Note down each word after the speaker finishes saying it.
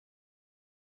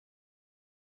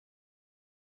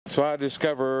So I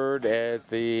discovered at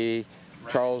the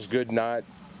Charles Goodnight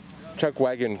Chuck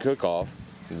Wagon Cook-Off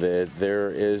that there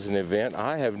is an event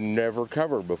I have never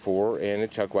covered before in a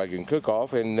Chuck Wagon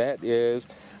Cook-Off, and that is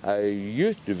a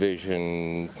youth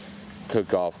division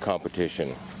cook-off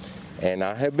competition. And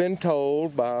I have been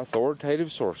told by authoritative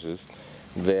sources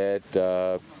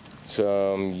that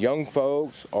some young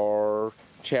folks are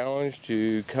challenged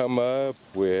to come up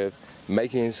with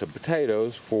making some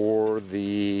potatoes for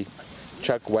the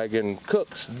Chuck Wagon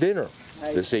Cooks dinner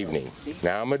this evening.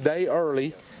 Now I'm a day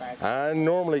early. I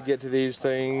normally get to these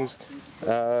things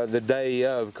the day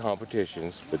of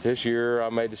competitions, but this year I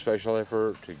made a special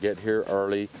effort to get here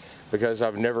early because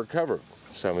I've never covered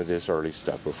some of this early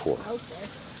stuff before.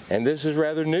 And this is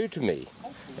rather new to me.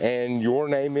 And your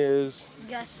name is?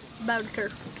 Gus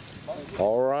Bowker.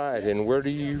 All right, and where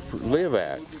do you live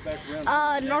at?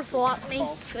 North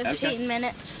Lockney, 15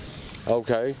 minutes.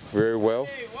 Okay, very well.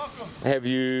 Have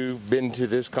you been to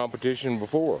this competition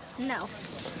before? No.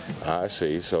 I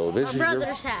see. So this My is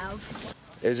brothers have.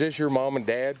 Is this your mom and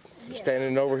dad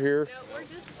standing over here? No,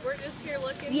 we're just here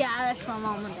looking. Yeah, that's my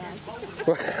mom and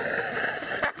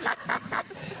dad.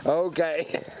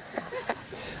 Okay.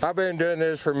 I've been doing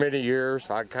this for many years.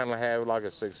 I kind of have like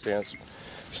a sixth sense.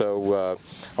 So,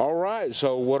 all right.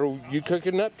 So what are you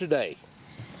cooking up today?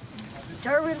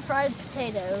 German fried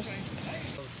potatoes.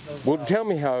 Well, tell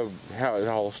me how it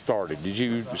all started. Did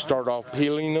you start off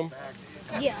peeling them?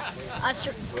 Yeah, I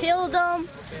peeled them,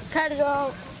 cut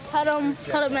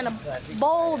them in a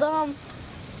bowl, and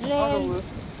then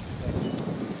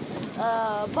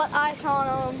put ice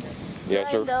on them,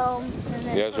 Yes, sir. them, and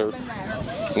then Yes, put sir. them in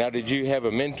there. Now, did you have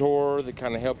a mentor that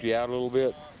kind of helped you out a little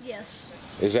bit? Yes.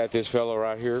 Is that this fellow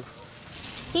right here?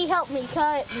 He helped me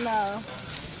cut, and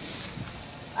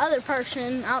other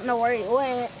person, I don't know where he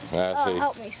went, I see.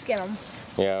 helped me skin them.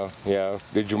 Yeah, yeah.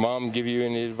 Did your mom give you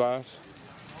any advice?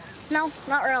 No,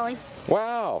 not really.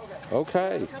 Wow.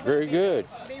 Okay. Very good.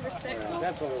 Be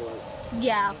respectful.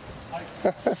 Yeah.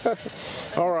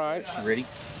 All right. Ready?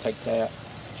 Take that.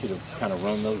 Should have kind of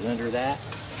run those under that.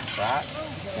 Right?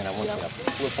 And I want you to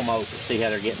flip them over. See how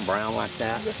they're getting brown like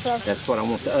that? Yes, sir. That's what I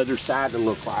want the other side to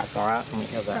look like. All right? Let me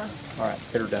have that. All right.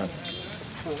 Get her done.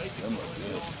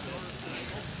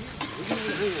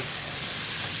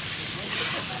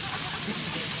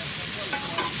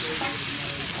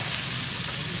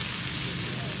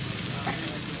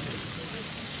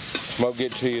 Smoke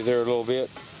get to you there a little bit?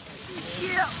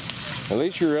 Yeah. At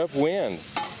least you're upwind.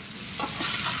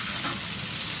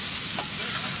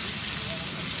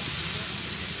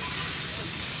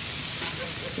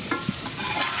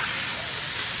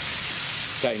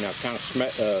 Okay, now kind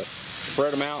of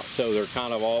spread them out so they're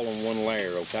kind of all in one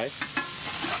layer, okay?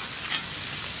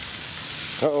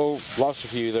 Uh-oh, lost a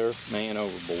few there. Man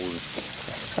overboard.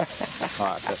 All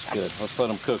right, that's good. Let's let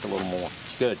them cook a little more.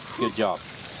 Good job.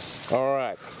 All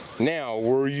right. Now,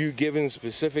 were you given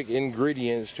specific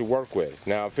ingredients to work with?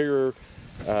 Now, I figure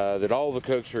that all the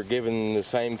cooks are given the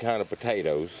same kind of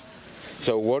potatoes.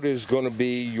 So what is going to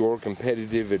be your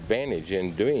competitive advantage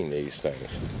in doing these things?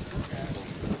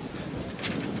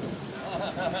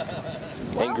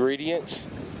 Ingredients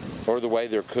or the way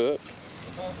they're cooked?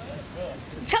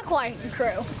 Chuck Wagon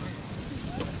crew.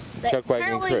 Chuck Wagon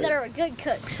Apparently crew. they're a good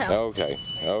cook, so. Okay,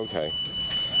 okay.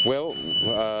 Well,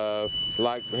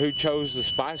 like who chose the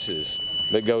spices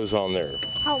that goes on there?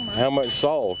 Homer. How much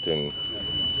salt? And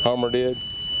Homer did?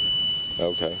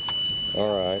 Okay,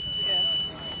 all right.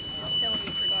 Tell him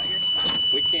you forgot your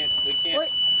stuff.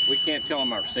 We can't tell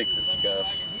them our secrets, Gus.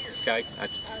 Okay?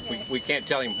 We can't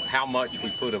tell him how much we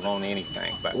put of on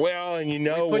anything. But Well, and you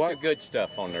know we put what? the good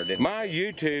stuff on there, didn't we? My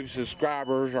YouTube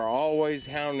subscribers are always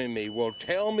hounding me. Well,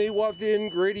 tell me what the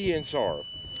ingredients are.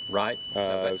 Right?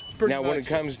 So that's pretty Now, when it much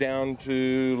comes down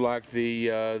to like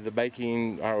the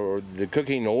baking or the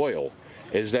cooking oil,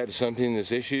 is that something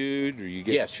that's issued, or you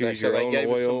get to choose your own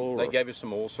oil? They gave us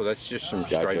some oil, so that's just some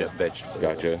Gotcha. straight up vegetable oil.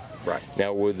 Gotcha. Right.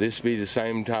 Now, would this be the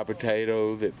same type of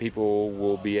potato that people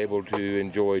will be able to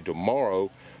enjoy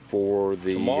tomorrow for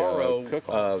the Tomorrow,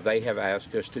 cook-off? they have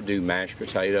asked us to do mashed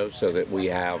potatoes so that we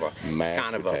have a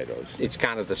Mashed potatoes. It's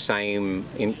kind of the same,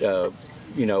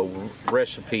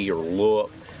 recipe or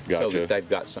look, so Gotcha. that they've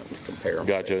got something to compare them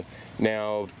Gotcha. with.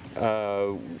 Now,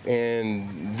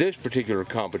 in this particular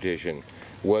competition,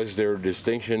 was there a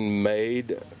distinction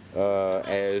made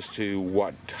as to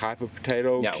what type of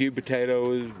potato? No. Cube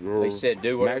potatoes or They said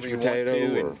do whatever mashed you potato?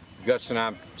 want to, or? and Gus and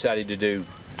I decided to do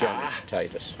German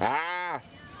potatoes. Ah,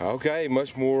 okay,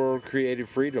 much more creative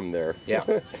freedom there. Yeah.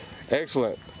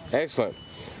 Excellent, excellent.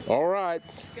 All right,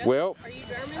 Gus, well, Are you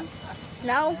German?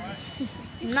 No,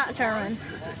 I'm not German.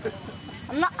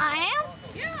 I am?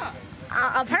 Yeah.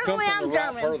 Apparently I'm Right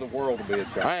part German. of the world to be a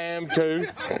German. I am too.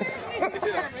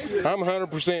 I'm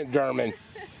 100% German.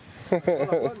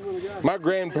 My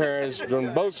grandparents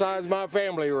on both sides of my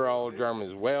family were all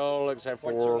Germans. Well, except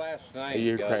What's your for last the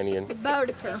name, Gus? Ukrainian.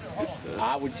 Boudica.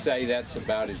 I would say that's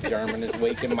about as German as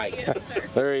we can make it.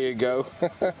 There you go.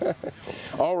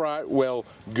 All right, well,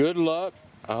 good luck.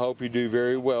 I hope you do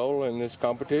very well in this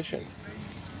competition.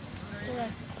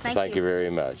 Thank you very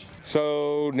much.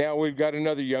 So now we've got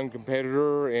another young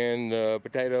competitor in the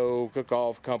potato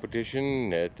cook-off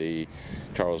competition at the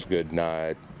Charles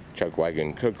Goodnight Chuck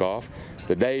Wagon Cook-Off.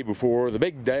 The day before the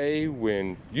big day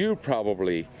when you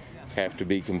probably have to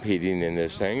be competing in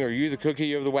this thing. Are you the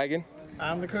cookie of the wagon?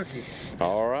 I'm the cookie.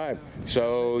 All right.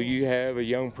 So you have a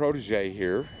young protege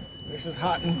here. This is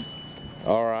Houghton.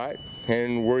 All right.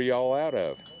 And where y'all out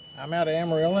of? I'm out of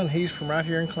Amarillo, and he's from right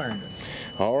here in Clarendon.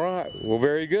 All right. Well,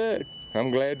 very good. I'm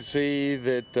glad to see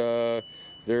that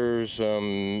there's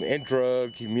some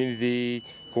intra-community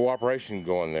cooperation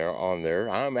going on there.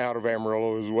 I'm out of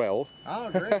Amarillo as well.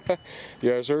 Oh, great.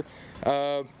 Yes, sir.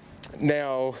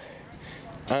 Now,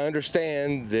 I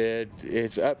understand that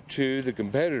it's up to the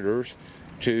competitors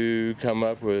to come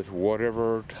up with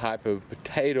whatever type of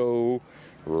potato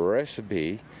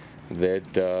recipe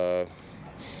that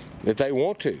that they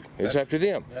want to. It's up to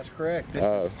them. That's correct.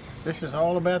 This is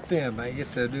all about them. They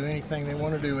get to do anything they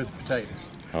want to do with the potatoes.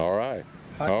 All right.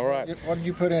 Houghton, All right. What did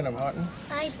you put in them, Houghton?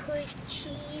 I put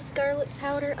cheese, garlic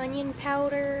powder, onion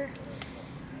powder.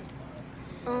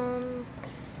 I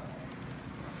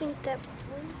think that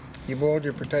one. You boiled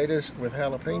your potatoes with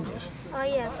jalapenos. Oh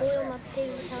yeah, boil my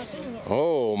potatoes with jalapeno.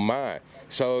 Oh my.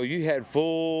 So you had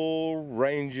full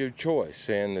range of choice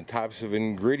and the types of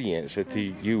ingredients that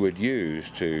you would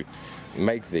use to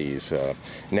make these.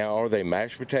 Now, are they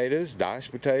mashed potatoes,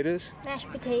 diced potatoes? Mashed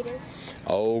potatoes.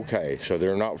 Okay, so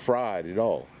they're not fried at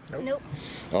all. Nope.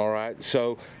 All right,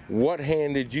 so what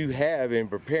hand did you have in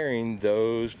preparing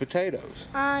those potatoes?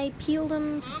 I peeled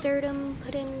them, stirred them,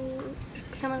 put in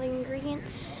some of the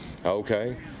ingredients.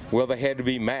 Okay, well they had to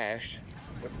be mashed.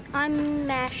 I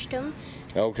mashed them.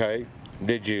 Okay,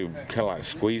 did you kind of like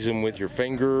squeeze them with your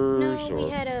fingers? No, we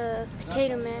had a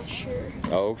potato masher.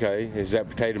 Okay, is that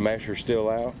potato masher still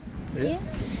out? Yeah.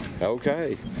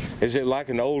 Okay, is it like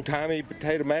an old-timey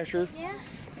potato masher? Yeah.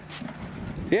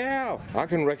 Yeah, I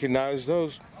can recognize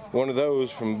one of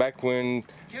those from back when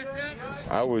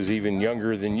I was even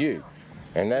younger than you.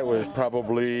 And that was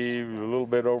probably a little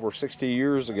bit over 60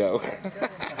 years ago.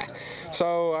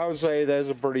 So I would say that's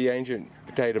a pretty ancient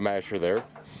potato masher there.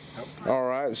 All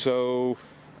right, so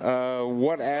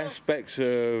what aspects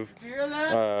of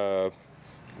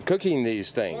cooking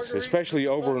these things, especially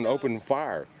over an open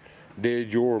fire,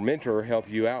 did your mentor help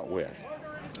you out with?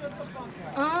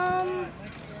 I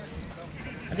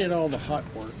did all the hot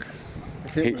work.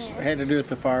 If it had to do with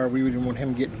the fire, we wouldn't want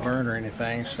him getting burned or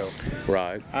anything, so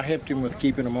Right. I helped him with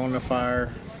keeping them on the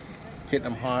fire, getting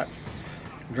them hot,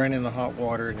 draining the hot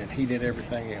water, and then he did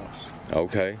everything else.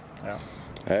 Okay. Yeah.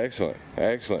 Excellent,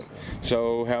 excellent.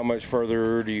 So how much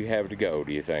further do you have to go,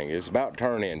 do you think? It's about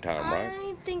turn-in time, right?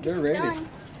 I think They're it's ready. done.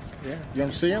 Yeah. You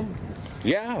want to see them?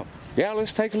 Yeah,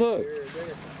 let's take a look.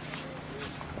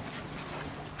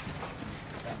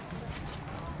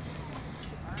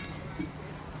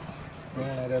 Go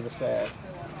on that other side.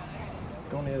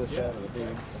 Go on the other side of the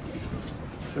bed.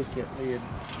 Hook that lid.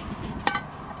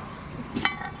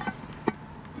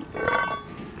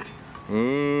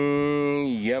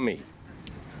 Yummy.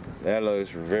 That looks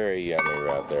very yummy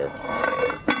right there.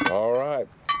 All right.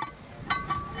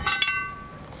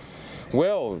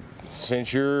 Well,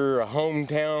 since you're a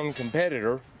hometown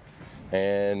competitor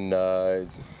and,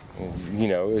 you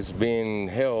know, it's being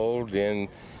held in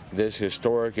this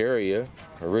historic area,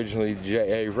 originally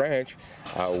J.A. Ranch,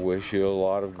 I wish you a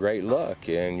lot of great luck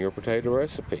in your potato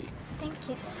recipe. Thank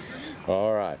you.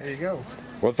 All right. There you go.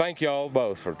 Well, thank you all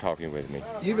both for talking with me.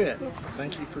 You bet.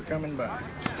 Thank you for coming by.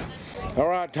 All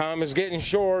right, time is getting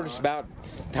short. It's about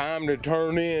time to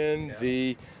turn in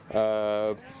the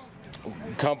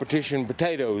competition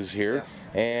potatoes here.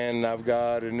 And I've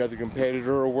got another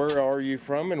competitor. Where are you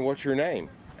from and what's your name?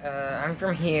 I'm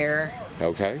from here,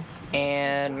 Okay.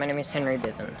 and my name is Henry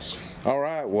Bivens. All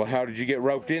right, well, how did you get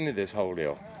roped into this whole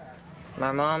deal?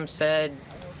 My mom said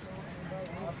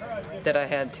that I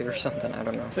had to or something, I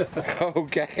don't know.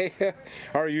 Okay.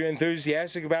 Are you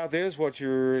enthusiastic about this? What's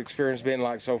your experience been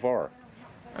like so far?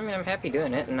 I mean, I'm happy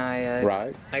doing it, and I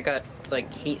Right. got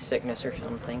like heat sickness or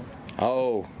something.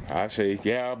 Oh, I see.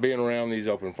 Yeah, being around these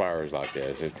open fires like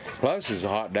this. Plus, it's a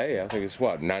hot day. I think it's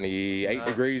what, 98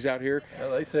 degrees out here?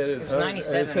 Well, they said it was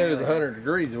 97 They said it was earlier. 100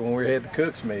 degrees when we had the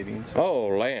cooks meetings. Oh,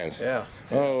 Lance. Yeah.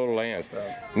 Oh, Lance.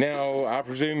 Now, I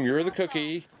presume you're the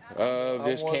cookie of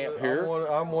this camp here?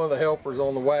 I'm one of the helpers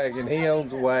on the wagon. He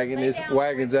owns the wagon. This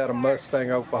wagon's out of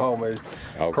Mustang, Oklahoma. It's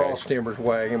Cross Timbers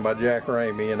wagon by Jack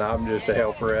Ramey, and I'm just a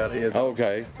helper out here.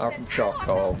 Okay. I'm from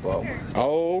Choctaw, Oklahoma.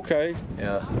 Oh, okay.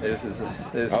 Yeah, this is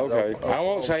Okay. I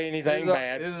won't say anything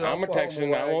bad. I'm a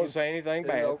Texan. I won't say anything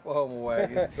This is bad. Oklahoma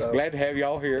wagon. So. Glad to have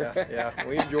y'all here. Yeah,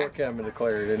 we enjoy coming to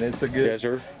Clarendon. It's a good, Yes,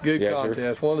 sir. good Yes, sir.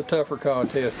 contest. One of the tougher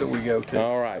contests that we go to.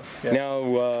 All right. Yeah.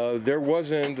 Now, there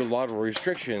wasn't a lot of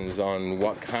restrictions on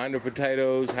what kind of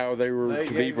potatoes, how they were They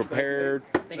to be gave- prepared.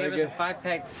 They gave us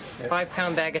a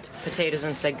 5-pound bag of potatoes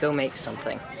and said, "Go make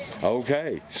something."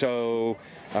 Okay. So,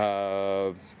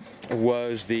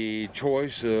 was the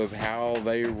choice of how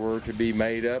they were to be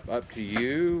made up to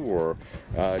you, or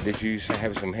did you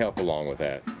have some help along with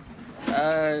that?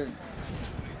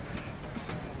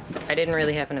 I didn't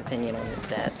really have an opinion on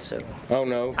that, so Oh,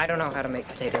 no. I don't know how to make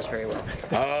potatoes very well.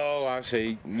 Oh, I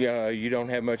see. Yeah, you don't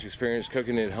have much experience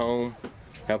cooking at home,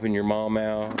 helping your mom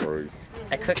out, or?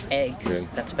 I cook eggs. Good.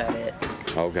 That's about it.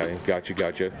 Okay,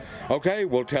 gotcha. Okay,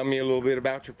 well, tell me a little bit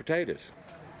about your potatoes.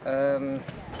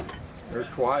 They're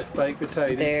twice baked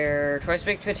potatoes. They're twice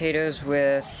baked potatoes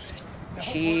with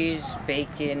cheese,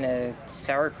 bacon, a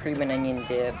sour cream and onion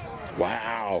dip,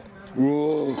 Wow.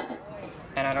 Whoa.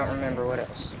 and I don't remember what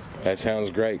else. That sounds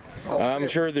great. I'm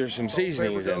sure there's some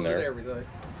seasonings in there. Everything.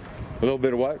 A little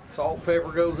bit of what? Salt and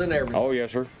pepper goes in everything. Oh,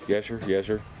 yes, sir. Yes, sir. Yes,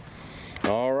 sir.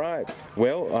 All right.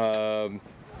 Well,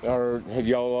 have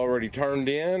y'all already turned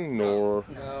in, or?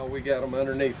 No, we got them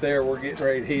underneath there. We're getting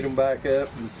ready to heat them back up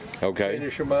and Okay.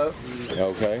 finish them up.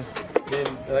 Okay.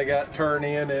 Then they got turned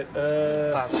in at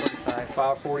 5:45.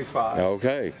 5:45.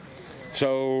 Okay.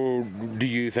 So, do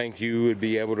you think you would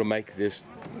be able to make this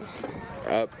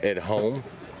up at home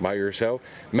by yourself?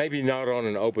 Maybe not on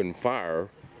an open fire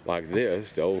like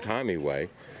this, the old-timey way,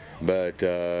 but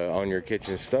on your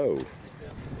kitchen stove.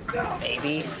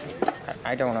 Maybe.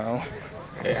 I don't know.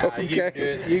 Yeah, Okay.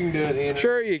 you can do it in.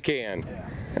 Sure you can.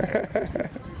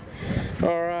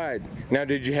 All right. Now,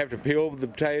 did you have to peel the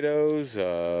potatoes,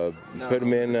 put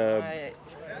them in? Okay.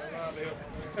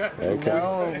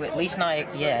 No, at least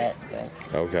not yet.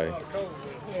 But Okay.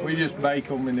 We just bake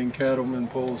them and then cut them and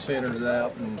pull the centers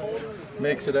out and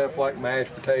mix it up like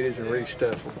mashed potatoes and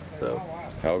restuff them. So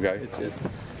Okay.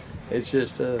 it's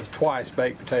just twice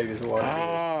baked potatoes. What it is.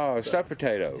 Oh, stuffed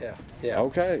potato. Yeah.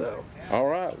 Okay. So, All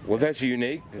right. Well, that's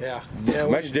unique. yeah.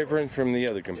 Much different from the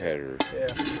other competitors. Yeah.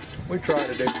 We try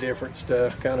to do different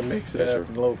stuff, kind of mix it Yes, up sir.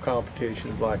 in little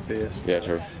competitions like this. Yes,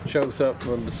 sir. Show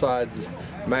something besides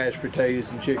mashed potatoes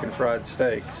and chicken fried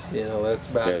steaks. You know, that's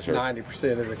about Yes, sir.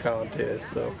 90% of the contest.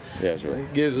 So Yes, sir.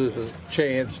 it gives us a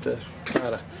chance to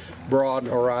kind of broaden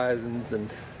horizons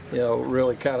and, you know,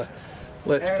 really kind of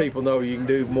lets people know you can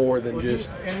do more than just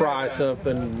fry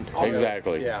something.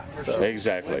 Exactly. Yeah. So,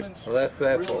 Exactly. so that's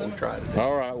what we try to do.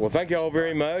 All right. Well, thank you all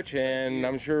very much, and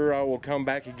I'm sure I will come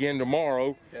back again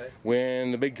tomorrow Okay.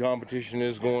 when the big competition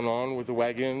is going on with the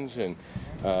wagons, and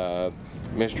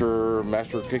Mr.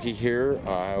 Master Cookie here,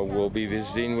 I will be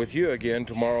visiting with you again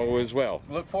tomorrow as well.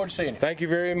 Look forward to seeing you. Thank you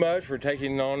very much for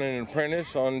taking on an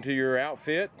apprentice onto your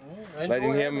outfit,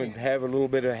 letting him have a little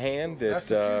bit of hand. That's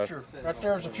the future. Right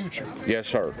there's the future. Yes,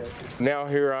 sir. Now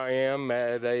here I am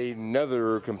at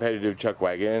another competitive chuck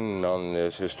wagon on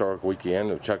this historic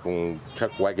weekend of chuck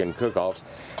wagon cook-offs.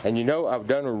 And you know, I've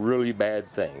done a really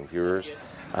bad thing, viewers.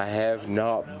 I have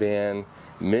not been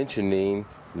mentioning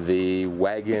the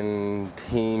wagon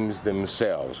teams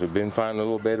themselves. We've been finding a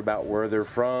little bit about where they're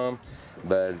from,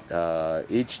 but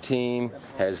each team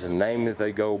has a name that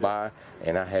they go by,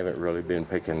 and I haven't really been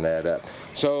picking that up.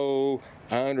 So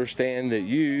I understand that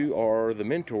you are the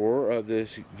mentor of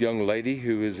this young lady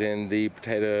who is in the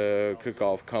potato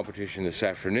cook-off competition this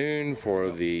afternoon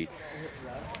for the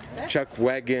chuck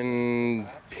wagon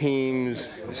team's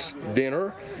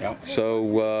dinner. Yep.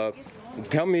 So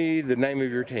tell me the name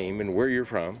of your team and where you're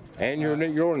from, and your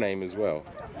name as well.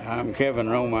 I'm Kevin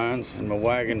Romines, and my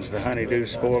wagon's the Honeydew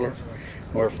Spoiler.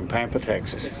 We're from Pampa,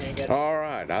 Texas. All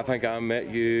right, I think I met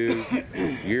you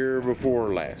year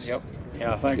before last. Yep.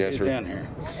 Yeah, I think Yes, you've sir. been here.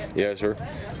 Yes, sir.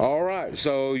 All right,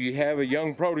 so you have a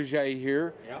young protege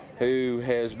here Yep. who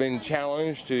has been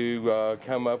challenged to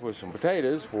come up with some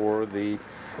potatoes for the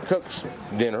cook's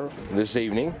dinner this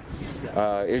evening.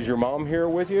 Is your mom here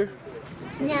with you?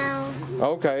 No.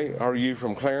 Okay, are you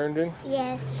from Clarendon?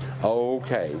 Yes.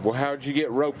 Okay, well, how'd you get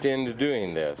roped into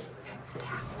doing this?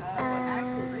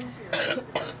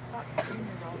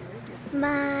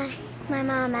 My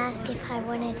mom asked if I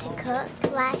wanted to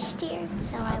cook last year,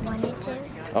 so I wanted to.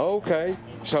 Okay.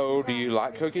 So do you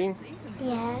like cooking?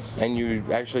 Yes. And you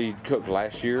actually cooked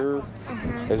last year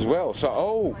as well.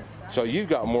 So, so you've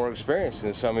got more experience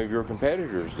than some of your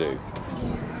competitors do.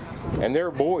 Yeah. And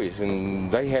they're boys,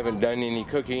 and they haven't done any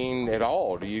cooking at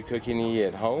all. Do you cook any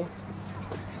at home?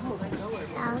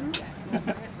 Some.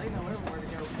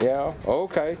 Yeah,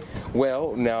 okay.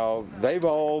 Well, now, they've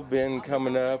all been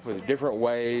coming up with different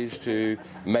ways to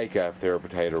make up their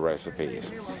potato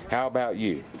recipes. How about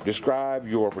you? Describe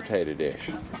your potato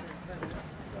dish.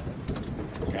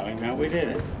 Tell him how we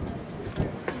did it.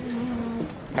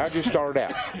 How'd you start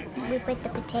out? We put the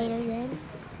potatoes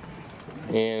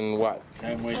In what?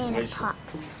 And we in a pot.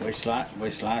 sliced We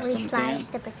them sliced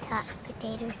thin. the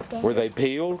potatoes thin. Were they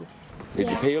peeled? Did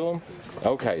you Yeah. peel them?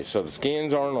 Okay, so the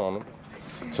skins aren't on them.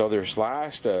 So they're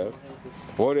sliced up.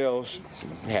 What else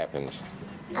happens?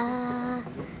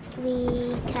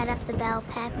 We cut up the bell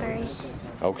peppers,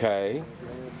 Okay.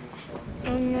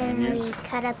 and then we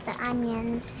cut up the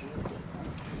onions,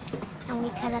 and we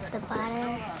cut up the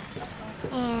butter,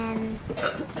 and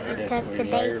cooked the We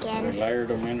bacon, layered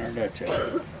them in our Dutch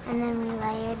oven. and then we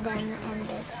layered them in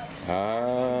the.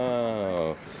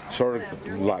 Oh, sort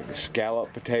of like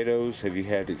scallop potatoes. Have you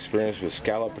had experience with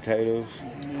scallop potatoes?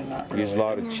 Not Use a really.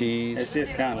 lot of cheese. It's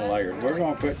just kind of layered. We're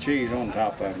going to put cheese on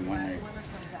top of them when they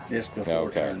just before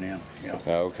Okay. turning in. Yeah.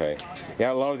 Okay.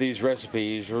 Yeah, a lot of these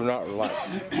recipes are not like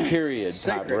period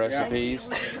type Secret, yeah. recipes.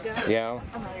 Yeah.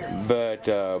 But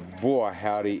boy,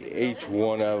 howdy, each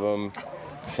one of them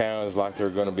sounds like they're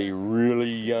going to be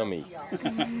really yummy.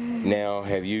 Now,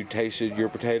 have you tasted your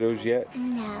potatoes yet?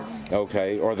 No.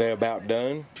 Okay. Are they about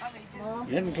done?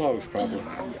 Getting close, probably.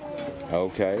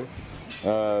 Okay.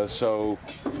 So,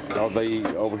 are they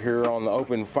over here on the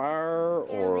open fire,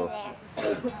 or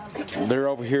they're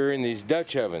over here in these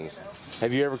Dutch ovens?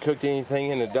 Have you ever cooked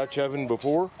anything in a Dutch oven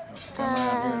before?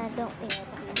 I don't think so.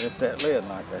 Lift that lid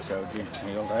like I showed you.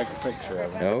 He'll take a picture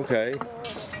of it. Okay.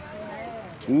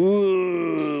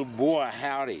 Ooh, boy,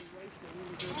 howdy.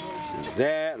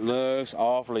 That looks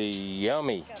awfully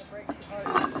yummy.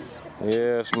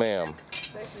 Yes, ma'am.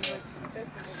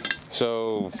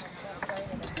 So,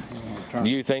 do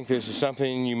you think this is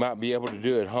something you might be able to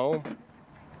do at home?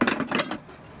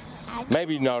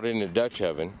 Maybe not in a Dutch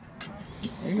oven.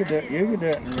 You could do it in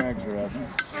a regular oven.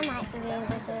 I might be able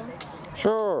to.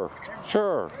 Sure,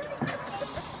 sure.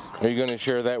 Are you going to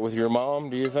share that with your mom,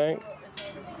 do you think?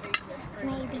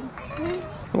 Maybe.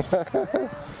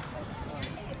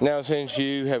 Now, since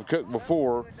you have cooked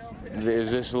before,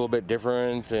 is this a little bit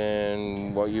different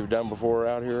than what you've done before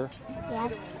out here? Yeah.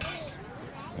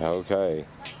 Okay,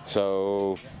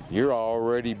 so you're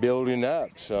already building up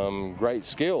some great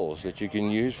skills that you can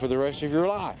use for the rest of your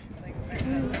life.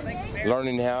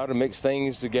 Learning how to mix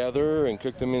things together and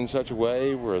cook them in such a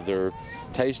way where they're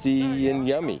tasty and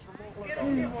yummy.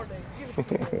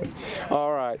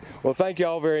 All right, well, thank you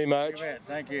all very much.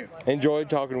 Thank you. Enjoyed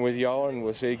talking with y'all, and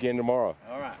we'll see you again tomorrow.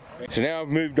 All right. So now I've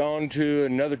moved on to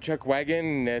another chuck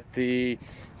wagon at the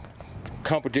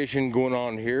competition going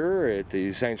on here at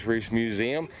the St. Reese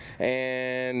Museum.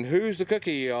 And who's the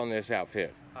cookie on this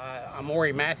outfit? I'm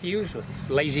Ori Matthews with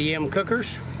Lazy M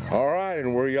Cookers, All right,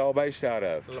 and where are y'all based out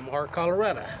of? Lamar,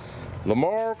 Colorado.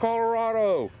 Lamar,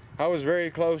 Colorado. I was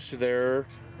very close to there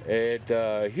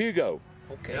at Hugo.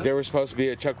 Okay. There was supposed to be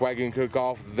a chuck wagon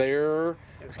cook-off there.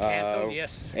 It was canceled,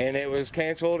 yes. And it was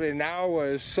canceled, and I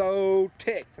was so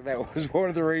ticked. That was one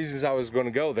of the reasons I was going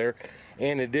to go there,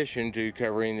 in addition to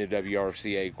covering the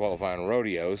WRCA qualifying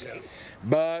rodeos. Yeah.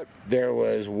 But there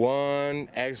was one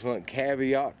excellent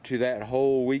caveat to that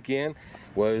whole weekend,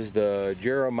 was the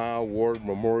Jeremiah Ward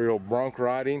Memorial Bronc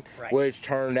riding, Right. which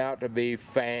turned out to be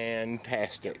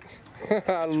fantastic. I It's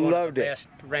one of loved the it. best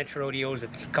ranch rodeos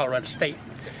at Colorado State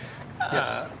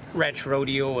Yes. ranch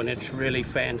rodeo, and it's really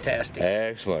fantastic.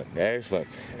 Excellent, excellent.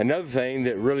 Another thing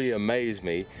that really amazed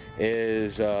me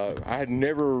is I had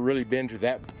never really been to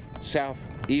that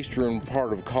southeastern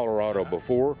part of Colorado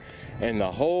before, and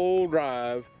the whole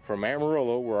drive from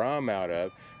Amarillo, where I'm out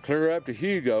of, clear up to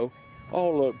Hugo,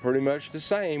 all look pretty much the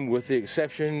same with the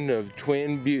exception of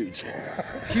Twin Buttes.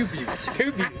 Two buttes.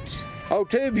 Two buttes. Oh,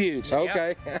 two Buttes,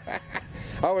 okay.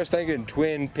 I was thinking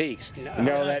Twin Peaks. You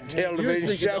know that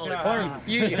television show?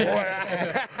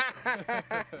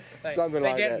 Something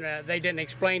like that. They didn't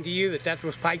explain to you that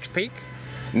was Pikes Peak?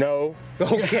 No.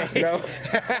 Okay. No.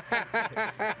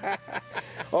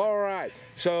 All right.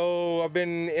 So I've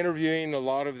been interviewing a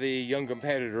lot of the young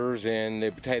competitors in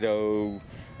the potato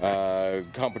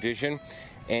competition,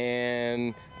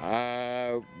 And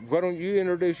why don't you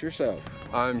introduce yourself?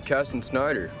 I'm Casson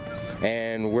Snyder.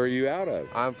 And where are you out of?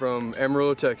 I'm from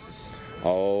Amarillo, Texas.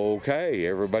 Okay,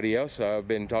 everybody else I've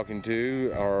been talking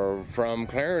to are from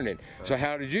Clarendon. So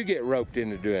how did you get roped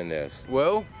into doing this?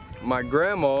 Well, my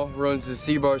grandma runs the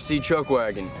C-Bar-C Chuck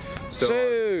Wagon. So,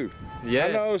 Sue! yes.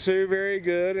 I know Sue very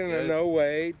good, and I know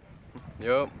Wade.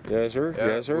 Yep. Yes, sir. Yeah,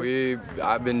 yes, sir.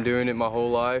 I've been doing it my whole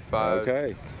life.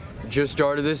 Okay. Just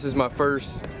started this as my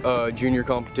first junior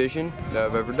competition that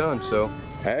I've ever done, so.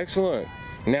 Excellent.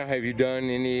 Now, have you done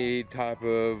any type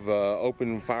of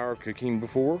open fire cooking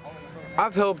before?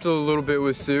 I've helped a little bit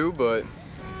with Sue, but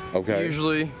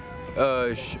usually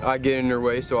I get in her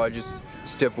way, so I just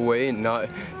step away and not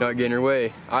get in her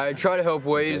way. I try to help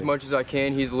Wade as much as I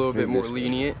can. He's a little bit more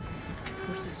lenient.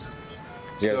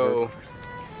 Yes, so sir.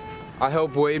 I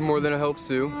help Wade more than I help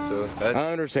Sue. So that's...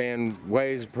 I understand.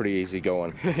 Wade's pretty easy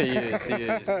going. He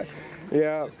is.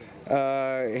 Yeah.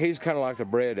 He's kind of like the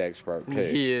bread expert too.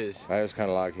 He is. That's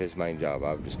kind of like his main job.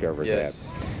 I've discovered that.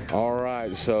 Yes. All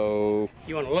right, so.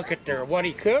 You want to look at what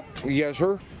he cooked? Yes,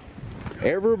 sir.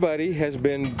 Everybody has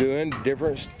been doing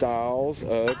different styles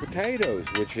of potatoes,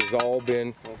 which has all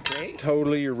been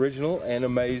totally original and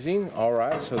amazing. All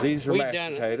right, so these are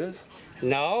mashed potatoes.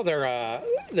 No, they're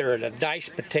a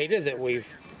diced potato that we've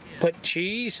put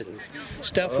cheese and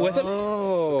stuff with them.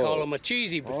 Oh. We call them a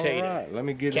cheesy potato. All right, let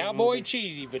me get cowboy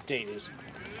cheesy potatoes.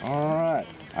 All right,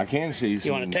 I can see some.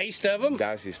 You want a taste of them?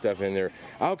 Dicey stuff in there.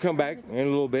 I'll come back in a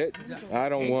little bit. I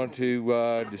don't want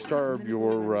to disturb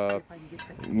your,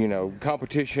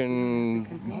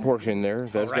 competition portion there.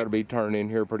 That's got to be turned in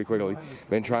here pretty quickly.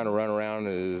 Been trying to run around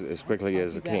as quickly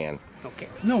as I can. Okay.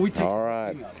 No, we take. All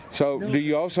right. So, do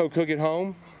you also cook at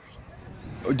home?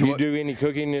 Do you do any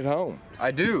cooking at home?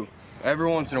 I do, every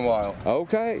once in a while.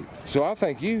 Okay, so I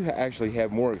think you actually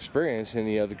have more experience than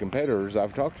the other competitors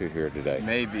I've talked to here today.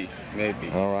 Maybe.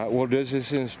 All right, well, does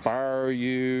this inspire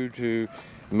you to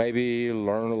maybe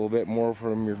learn a little bit more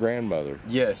from your grandmother?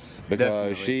 Yes,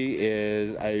 because definitely. She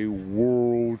is a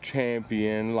world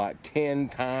champion like 10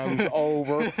 times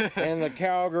over in the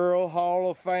Cowgirl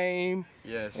Hall of Fame.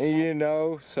 Yes.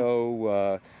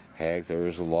 So heck,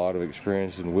 there's a lot of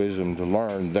experience and wisdom to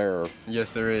learn there.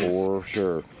 Yes, there is. For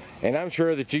sure. And I'm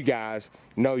sure that you guys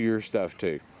know your stuff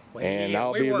too. Well, and yeah,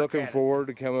 I'll be looking forward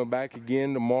to coming back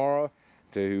again tomorrow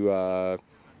to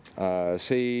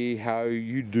see how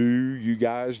you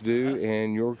guys do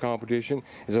in your competition.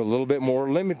 It's a little bit more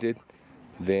limited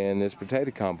than this potato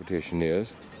competition is.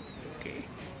 Okay.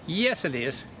 Yes, it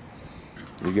is.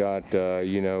 You got,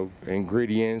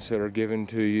 ingredients that are given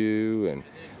to you, and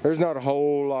there's not a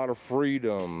whole lot of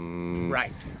freedom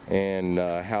in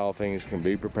how things can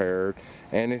be prepared,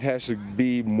 and it has to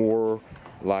be more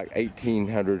like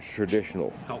 1800s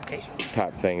traditional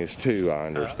type things too, I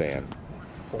understand.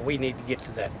 Well, we need to get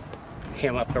to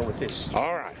him up there with this.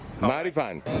 All right, mighty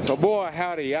fine. So boy,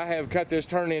 howdy, I have cut this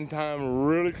turn-in time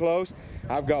really close.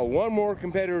 I've got one more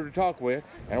competitor to talk with,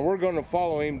 and we're going to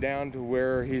follow him down to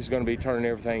where he's going to be turning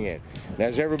everything in. Now,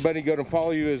 is everybody going to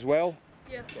follow you as well?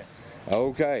 Yes.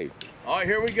 Okay. All right,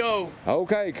 here we go.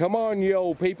 Okay, come on, you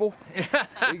old people.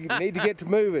 We need to get to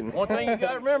moving. One thing you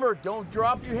got to remember, don't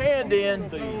drop your hand in.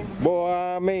 Boy,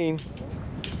 I mean.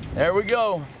 There we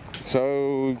go.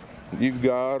 So, you've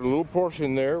got a little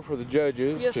portion there for the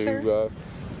judges. Yes, sir.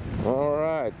 All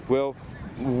right. Well,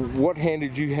 what hand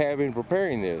did you have in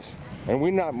preparing this? And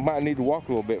we might need to walk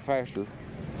a little bit faster.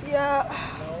 Yeah.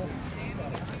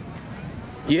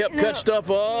 Yep, cut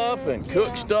stuff up and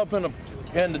cook stuff in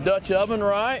the Dutch oven,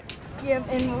 right? Yep,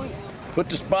 and we put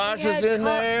the spices in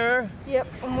there. Yep,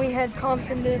 and we had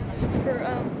confidence for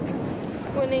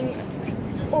winning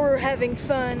or having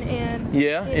fun, and you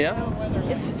know,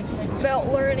 it's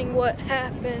about learning what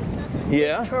happened.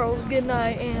 Yeah. Charles, good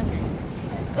night, and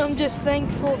I'm just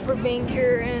thankful for being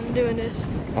here and doing this.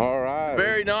 All right.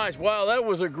 Very nice. Wow, that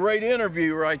was a great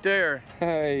interview right there.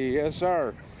 Hey, yes,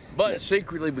 sir. But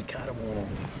secretly, we kind of want to.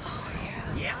 Oh,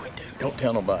 yeah. Yeah, we do. Don't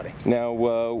tell nobody. Now,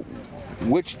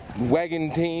 which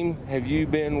wagon team have you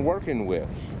been working with?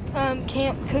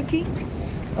 Camp Cookie.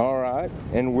 All right.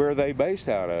 And where are they based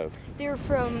out of? They're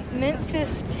from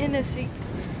Memphis, Tennessee.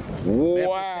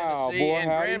 Wow, Memphis, Tennessee, boy, and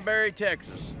howdy. Granbury,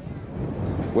 Texas.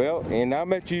 Well, and I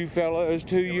met you fellas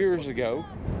 2 years ago.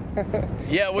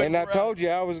 Yeah, and I told you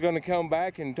I was going to come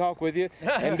back and talk with you,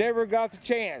 and never got the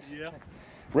chance. Yeah.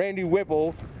 Randy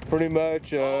Whipple pretty much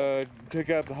took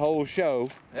up the whole show.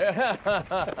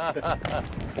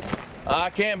 I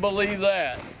can't believe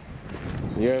that.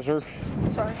 Yes, sir.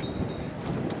 Sorry.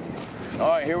 All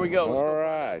right, here we go. All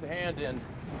right. The hand in.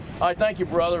 All right, thank you,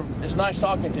 brother. It's nice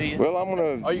talking to you. Well, I'm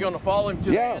gonna. Are you gonna follow him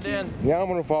to the end end? Yeah, I'm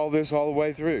gonna follow this all the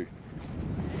way through.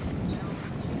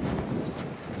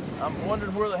 I'm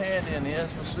wondering where the hand end is.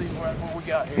 Let's see what we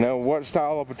got here. Now, what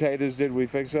style of potatoes did we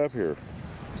fix up here?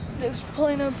 It's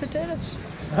plain old potatoes.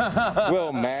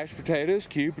 Well, mashed potatoes,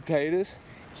 cubed potatoes.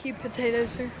 Cubed potatoes,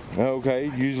 sir.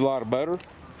 Okay, use a lot of butter?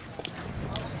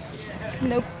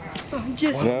 Nope.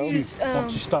 Just No? used, Why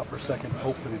don't you stop for a second and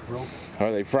open it, bro?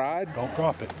 Are they fried? Don't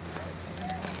drop it.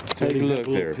 Take a look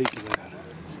there.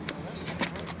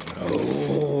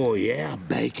 Oh, yeah,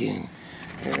 bacon.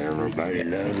 Everybody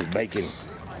loves bacon.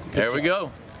 There we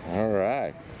go. All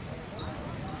right.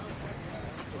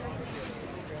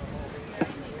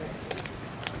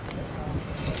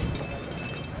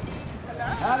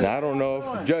 Now, I don't know if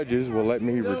the judges will let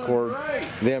me record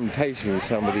them tasting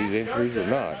some of these entries or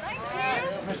not.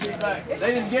 They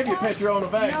didn't give you a picture on the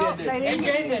back, did they? Hey,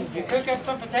 Jason, you cook up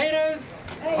some potatoes?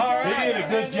 He did a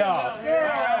good job.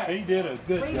 He did a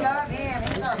good job. We love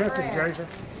him. He's our Cooking, friend. Jason.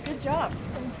 Good job.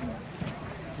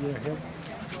 Yeah, him.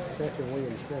 Second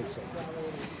Williams Grayson.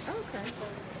 Okay.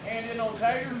 And then on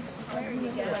Taylor?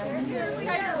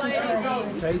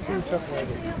 Jason, Chuck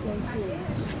Wagon.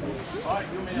 All right,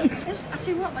 give me that. I tell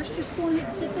you what, let's just go ahead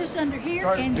and sit this under here.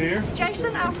 Right And here.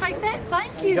 Jason, I'll take that.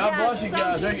 Thank you, God guys. bless you so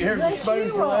guys. much. Here's your spoon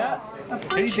for that.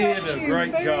 He did a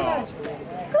great Very job. much.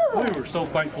 Good. We were so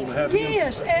thankful to have him.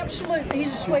 Yes, absolutely.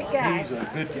 He's a sweet guy. He's a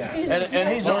good guy. And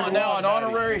he's on now an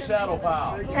honorary saddle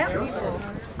pile.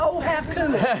 Oh, how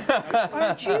cool.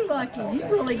 Aren't you lucky? You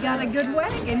really got a good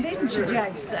wagon, didn't you,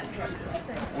 Jason?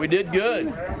 We did good.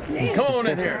 Yes. Come on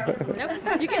in here.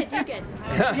 Nope, you good, you good.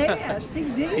 Yes, he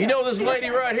did. You know this lady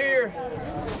right here?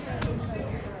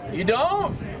 You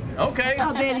don't? Okay.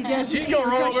 I bet he does. She's gonna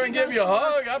run over and give you a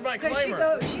hug. I might claim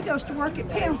her. She goes to work at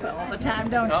Pampa all the time,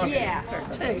 don't she? Okay. Yeah,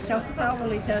 too. So he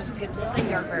probably doesn't get to see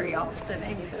her very often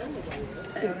either.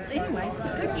 Anyway,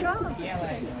 good job.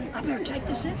 I better take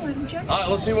this in with him, Jack. All right,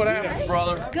 let's see what happens,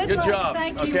 brother. Good luck. job.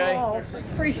 Thank you Okay. all.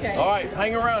 Appreciate it. All right,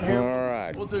 hang around here. All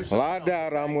right. We'll do Well, I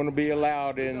doubt I'm going to be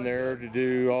allowed in there to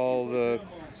do all the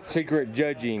secret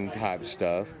judging type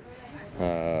stuff.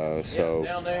 So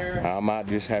I might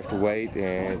just have to wait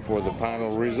and for the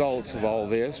final results of all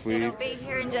this. It'll be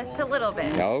here in just a little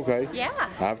bit. Okay. Yeah.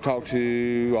 I've talked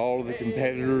to all of the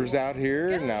competitors out here,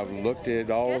 and I've looked at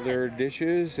all of their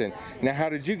dishes. And now, how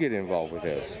did you get involved with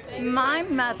this? My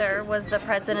mother was the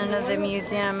president of the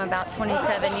museum about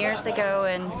 27 years ago,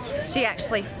 and she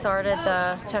actually started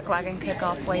the Chuck Wagon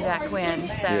Cook-Off way back when.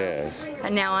 So Yes.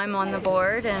 and now I'm on the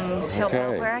board and help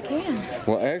out where I can.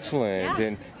 Well, excellent. Yeah.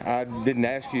 And I didn't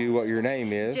ask you what your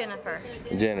name is. Jennifer.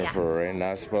 Jennifer, and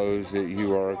I suppose that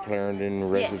you are a Clarendon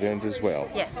resident as well.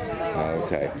 Yes.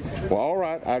 Okay. Well, all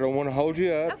right. I don't want to hold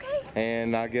you up. Okay.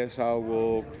 And I guess I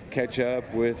will catch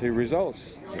up with the results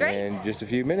in just a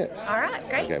few minutes. All right,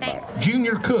 great. Okay, Thanks. bye.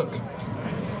 Junior cook,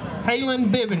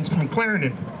 Halen Bivens from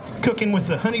Clarendon, cooking with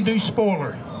the honeydew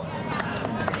spoiler.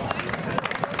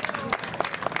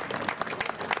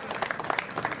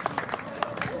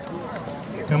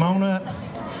 Come on up.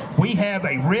 We have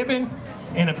a ribbon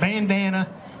and a bandana,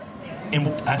 and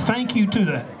a thank you to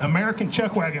the American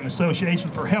Chuck Wagon Association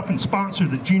for helping sponsor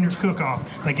the Junior Cook-Off.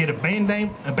 They get a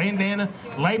bandana,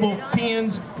 label,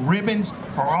 pins, ribbons,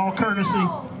 are all courtesy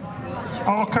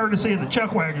of the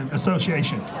Chuck Wagon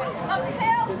Association.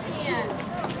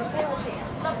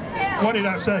 What did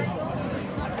I say?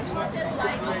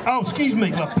 Oh, excuse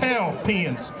me, lapel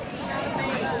pins.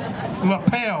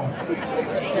 Lapel.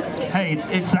 Hey,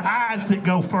 it's the eyes that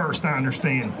go first, I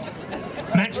understand.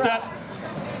 Next up,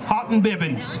 Houghton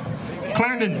Bivens,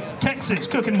 Clarendon, Texas,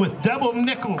 cooking with double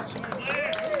nickels.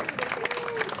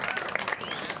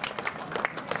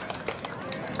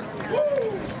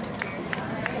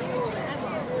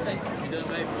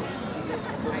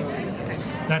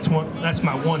 That's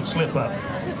my one slip up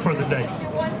for the day.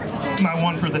 My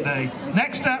one for the day.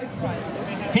 Next up,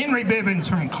 Henry Bivens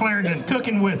from Clarendon,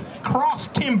 cooking with cross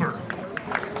timber.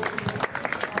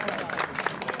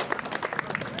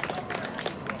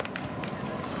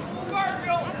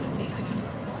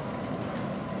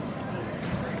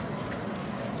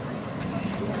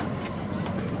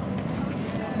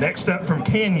 Next up from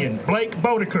Canyon, Blake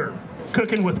Bodeker,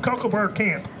 cooking with Cocoa Bar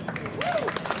Camp.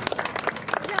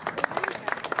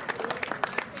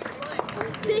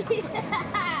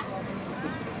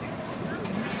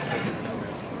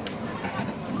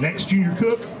 Next junior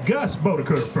cook, Gus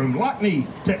Bodeker from Lockney,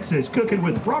 Texas, cooking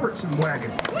with Robertson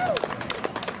Wagon.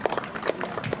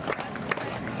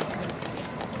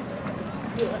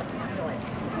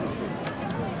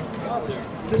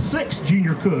 The sixth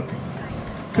junior cook,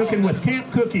 cooking with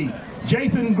Camp Cookie,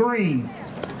 Jathan Green.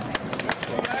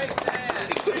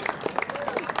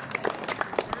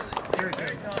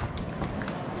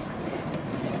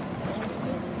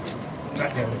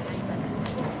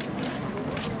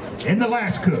 And the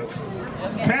last cook,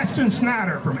 Caston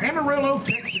Snyder from Amarillo,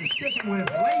 Texas, sticking with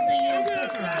Lazy and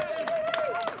Cooker.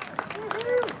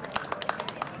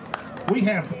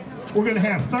 We're going to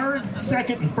have third,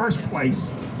 second, and first place,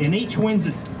 and each wins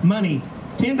money.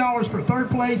 $10 for third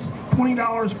place,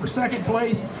 $20 for second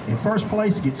place, and first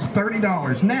place gets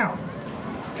 $30. Now,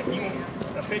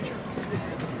 a picture.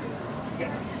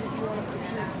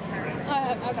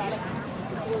 I got it.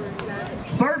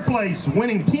 Third place,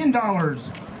 winning $10,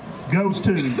 goes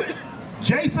to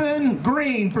Jathan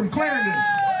Green from Clarendon.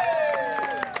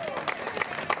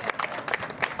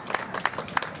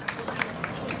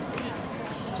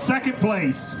 Second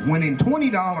place, winning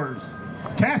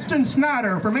 $20, Caston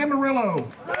Snyder from Amarillo.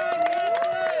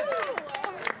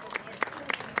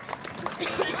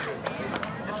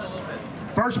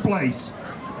 First place,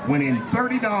 winning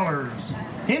 $30,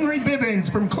 Henry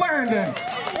Bibbins from Clarendon.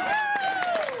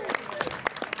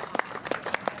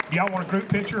 Y'all want a group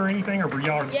picture or anything, or for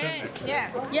y'all? Yes.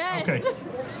 Yes. Okay.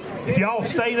 If y'all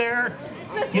stay there,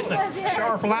 get the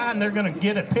sharp line, they're going to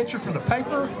get a picture for the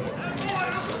paper.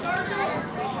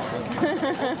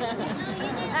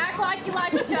 Act like you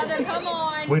like each other. Come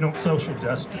on. We don't social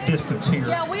distance here.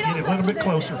 Yeah, we don't get a little bit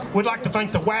closer. We'd like to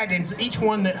thank the Wagons, each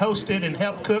one that hosted and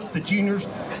helped cook, the juniors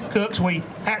cooks.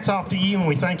 Hats off to you, and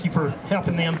we thank you for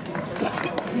helping them,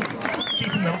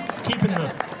 keeping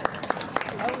the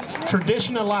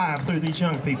tradition alive through these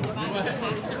young people.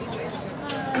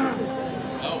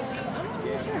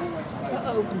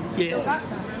 Yeah.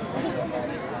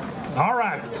 All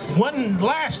right, one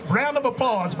last round of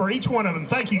applause for each one of them.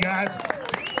 Thank you, guys.